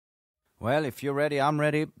Well, if you're ready, I'm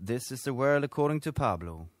ready. This is the world according to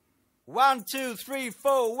Pablo. 1, 2, 3,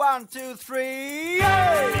 4, 1, 2, 3,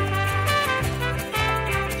 hey!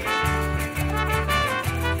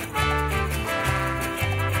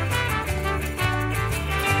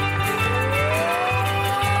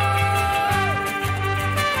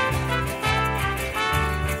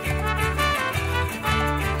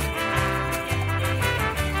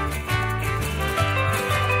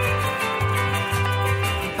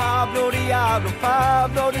 Pablo Diablo,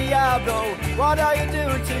 Pablo Diablo, what are you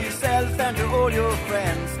doing to yourself and to all your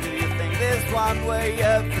friends? Do you think this one way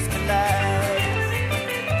up is can last?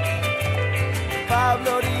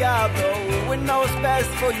 Pablo Diablo, we know what's best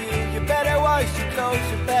for you. You better wash your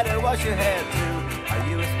clothes, you better wash your hair too. Are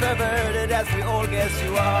you as perverted as we all guess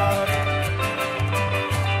you are?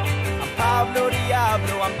 I'm Pablo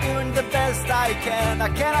Diablo, I'm doing the best I can. I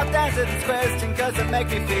cannot answer this question cause it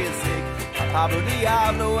makes me feel sick. Pablo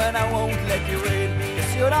Diablo, and I won't let you in,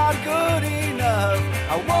 cause you're not good enough.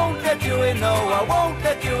 I won't let you in, no, I won't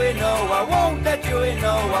let you in, no, I won't let you in,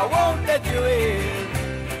 no, I won't let you in.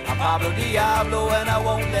 I'm Pablo Diablo, and I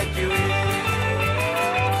won't let you in.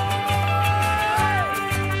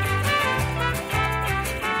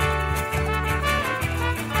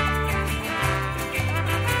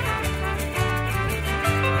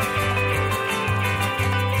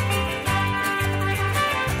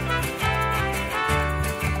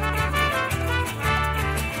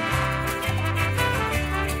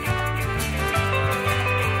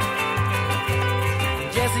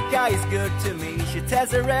 Jessica is good to me, she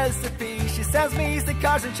tells a recipe. She sends me the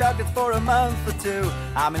cards and chocolates for a month or two.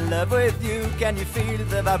 I'm in love with you, can you feel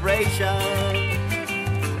the vibration?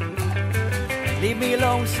 Leave me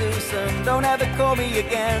alone, Susan, don't ever call me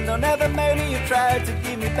again. Don't ever make me try to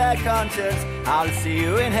give me bad conscience. I'll see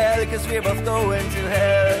you in hell, cause we're both going to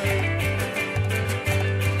hell.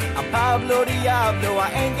 I'm Pablo Diablo, I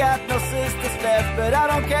ain't got no sisters left, but I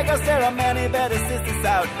don't care cause there are many better sisters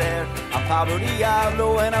out there. I'm Pablo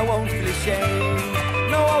Diablo and I won't feel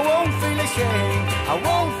ashamed. No, I won't feel ashamed. I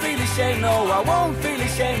won't feel ashamed, no, I won't feel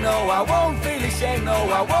ashamed, no, I won't feel ashamed, no,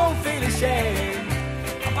 I won't feel ashamed.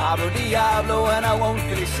 I'm Pablo Diablo and I won't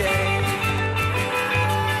feel ashamed.